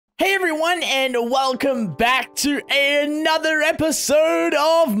everyone, and welcome back to another episode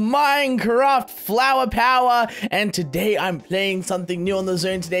of Minecraft Flower Power. And today I'm playing something new on the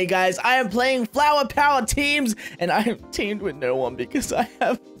zone today, guys. I am playing Flower Power Teams, and I am teamed with no one because I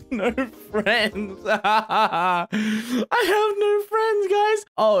have no friends. I have no friends, guys.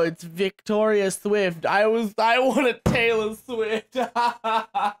 Oh, it's Victoria Swift. I wanted Taylor Swift.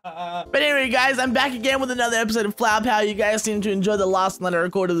 But anyway, guys, I'm back again with another episode of Flower Power. You guys seem to enjoy the last one I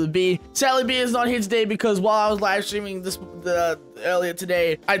recorded with B. Sally B is not here today because while I was live streaming this earlier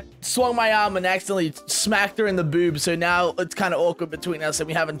today, I swung my arm and accidentally smacked her in the boob. So now it's kind of awkward between us and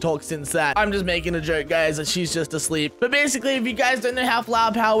we haven't talked since that. I'm just making a joke, guys, that she's just asleep. But basically, if you guys don't know how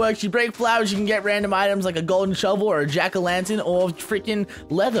Flower Power works, you break flowers, you can get random items like a golden shovel or a jack-o'-lantern or freaking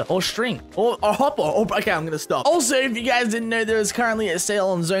leather or string or hopper. Okay, I'm gonna stop. Also, if you guys didn't know, there is currently a sale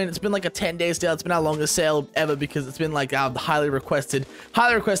on Zone. It's been like a 10-day sale. It's been our longest sale ever because it's been like our highly requested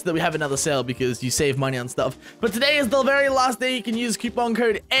that we have another sale because you save money on stuff. But today is the very last day you can use coupon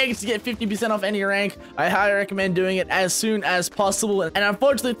code EGGS to get 50% off any rank. I highly recommend doing it as soon as possible. And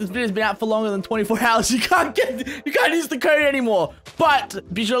unfortunately, if this video has been out for longer than 24 hours, you can't use the code anymore. But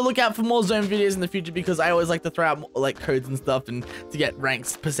be sure to look out for more Zone videos in the future because I always like to throw out like codes and stuff and to get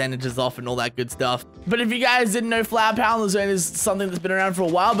ranks percentages off and all that good stuff. But if you guys didn't know, Flower Power on the Zone is something that's been around for a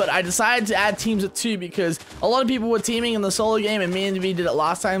while, but I decided to add teams of 2 because a lot of people were teaming in the solo game and me and V did it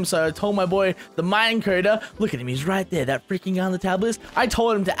last time. So I told my boy, the Minecoder, look at him, he's right there, that freaking guy on the tab list. I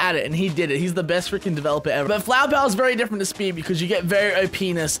told him to add it and he did it. He's the best freaking developer ever. But Flower Power is very different to Speed because you get very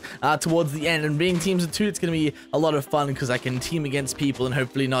OP-ness towards the end, and being teams of 2, it's gonna be a lot of fun because I can team against people and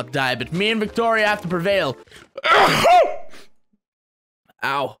hopefully not die. But me and Victoria have to prevail.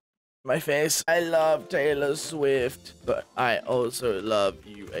 Ow. My face. I love Taylor Swift, but I also love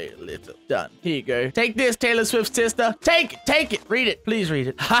you a little. Done. Here you go. Take this, Taylor Swift's sister. Take it. Read it. Please read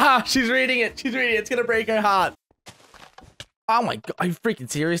it. Haha, she's reading it. She's reading it. It's gonna break her heart. Oh my god, are you freaking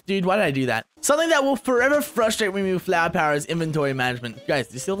serious, dude? Why did I do that? Something that will forever frustrate me with Flower Power is inventory management. Guys,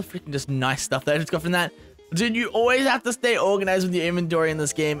 do you see all the freaking just nice stuff that I just got from that? Dude, you always have to stay organized with your inventory in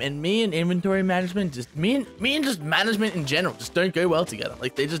this game, and me and inventory management, just me and just management in general, just don't go well together.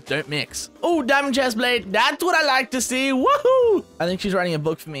 Like, they just don't mix. Oh, diamond chest plate. That's what I like to see. Woohoo! I think she's writing a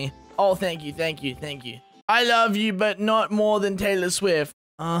book for me. Oh, thank you. I love you, but not more than Taylor Swift.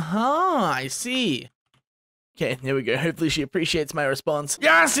 I see. Okay, there we go. Hopefully she appreciates my response.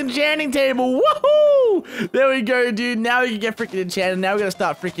 Yes, enchanting table. Woohoo! There we go, dude. Now we can get freaking enchanted. Now we gotta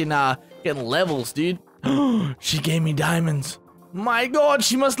start freaking getting levels, dude. She gave me diamonds. My god,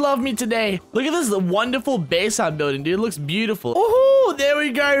 she must love me today. Look at this wonderful base I'm building, dude. It looks beautiful. Oh, there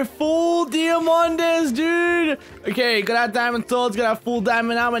we go. Full diamondes, dude. Okay, got our diamond swords, got our full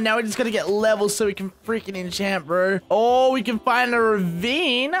diamond armor. Now we just gotta get levels so we can freaking enchant, bro. Oh, we can find a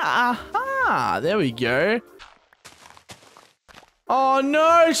ravine. Aha, there we go. Oh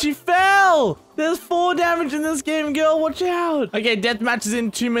no, she fell! There's 4 damage in this game, girl. Watch out. Okay, deathmatch is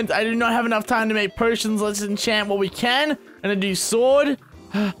in 2 minutes. I do not have enough time to make potions. Let's enchant what we can. I'm gonna do sword.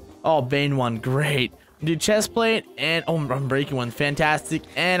 Oh, vein 1, great. Do chest plate and oh, I'm breaking one, fantastic.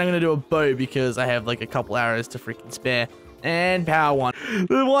 And I'm gonna do a bow because I have like a couple arrows to freaking spare. And power 1.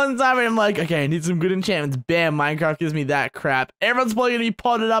 The one time I'm like, okay, I need some good enchantments. Bam, Minecraft gives me that crap. Everyone's probably gonna be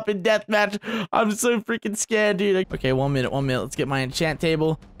potted up in deathmatch. I'm so freaking scared, dude. Okay, 1 minute. Let's get my enchant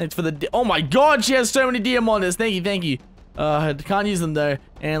table. Thanks for the oh my god, she has so many diamonds. Thank you. I can't use them though.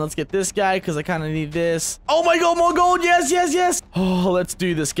 And let's get this guy because I kind of need this. Oh my god, more gold. Yes. Oh, let's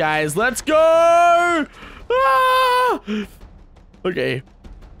do this, guys. Let's go. Ah! Okay.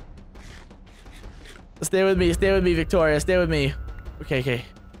 Stay with me, Victoria. Stay with me. Okay.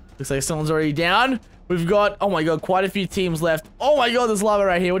 Looks like someone's already down. We've got, oh my god, quite a few teams left. Oh my god, there's lava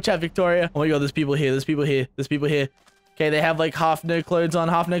right here. Watch out, Victoria. Oh my god, there's people here. Okay, they have like half no clothes on,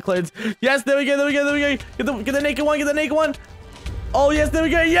 half no clothes. Yes, there we go. Get the naked one. Oh, yes, there we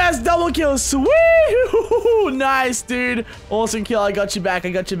go. Yes, double kill. Sweet. Nice, dude. Awesome kill. I got you back,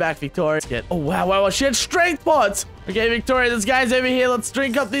 Victoria. Oh, wow. She had strength pots. Okay, Victoria, this guy's over here. Let's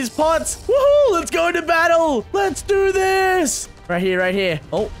drink up these pots. Woohoo! Let's go into battle. Let's do this. Right here.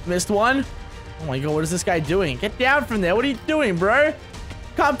 Oh, missed one. Oh my god, what is this guy doing? Get down from there. What are you doing, bro?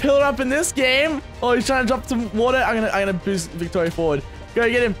 Can't pillar up in this game. Oh, he's trying to drop some water. I'm gonna boost Victoria forward. Go,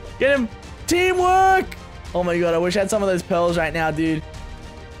 get him. Teamwork. Oh my god, I wish I had some of those pearls right now, dude.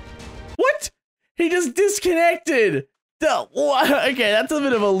 What? He just disconnected. Okay, that's a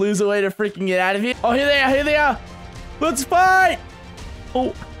bit of a loser way to freaking get out of here. Oh, here they are. Let's fight.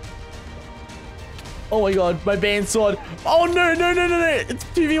 Oh my god, my bane sword. Oh no. It's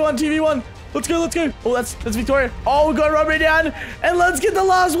 2v1. Let's go, let's go. Oh, that's Victoria. Oh, we got Robbery down. And let's get the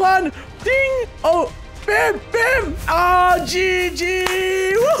last one. Ding. Oh, bam, bam. Oh, GG.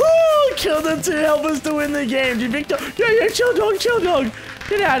 Woohoo. Killed them to help us to win the game. Dude, Victor. Yeah, chill, dog, chill, dog.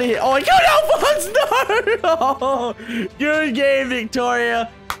 Get out of here. Oh, go down, Fonz. No. Oh, good game,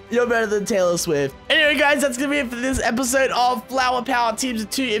 Victoria. You're better than Taylor Swift. Anyway, guys, that's gonna be it for this episode of Flower Power Teams of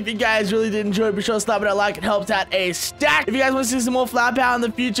 2. If you guys really did enjoy it, be sure to slap it a like. It helps out a stack. If you guys want to see some more Flower Power in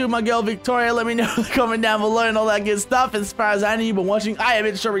the future with my girl Victoria, let me know in the comment down below and all that good stuff. As far as I know, you've been watching. I am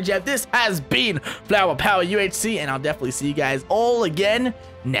StrauberryJam. This has been Flower Power UHC, and I'll definitely see you guys all again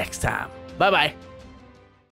next time. Bye-bye.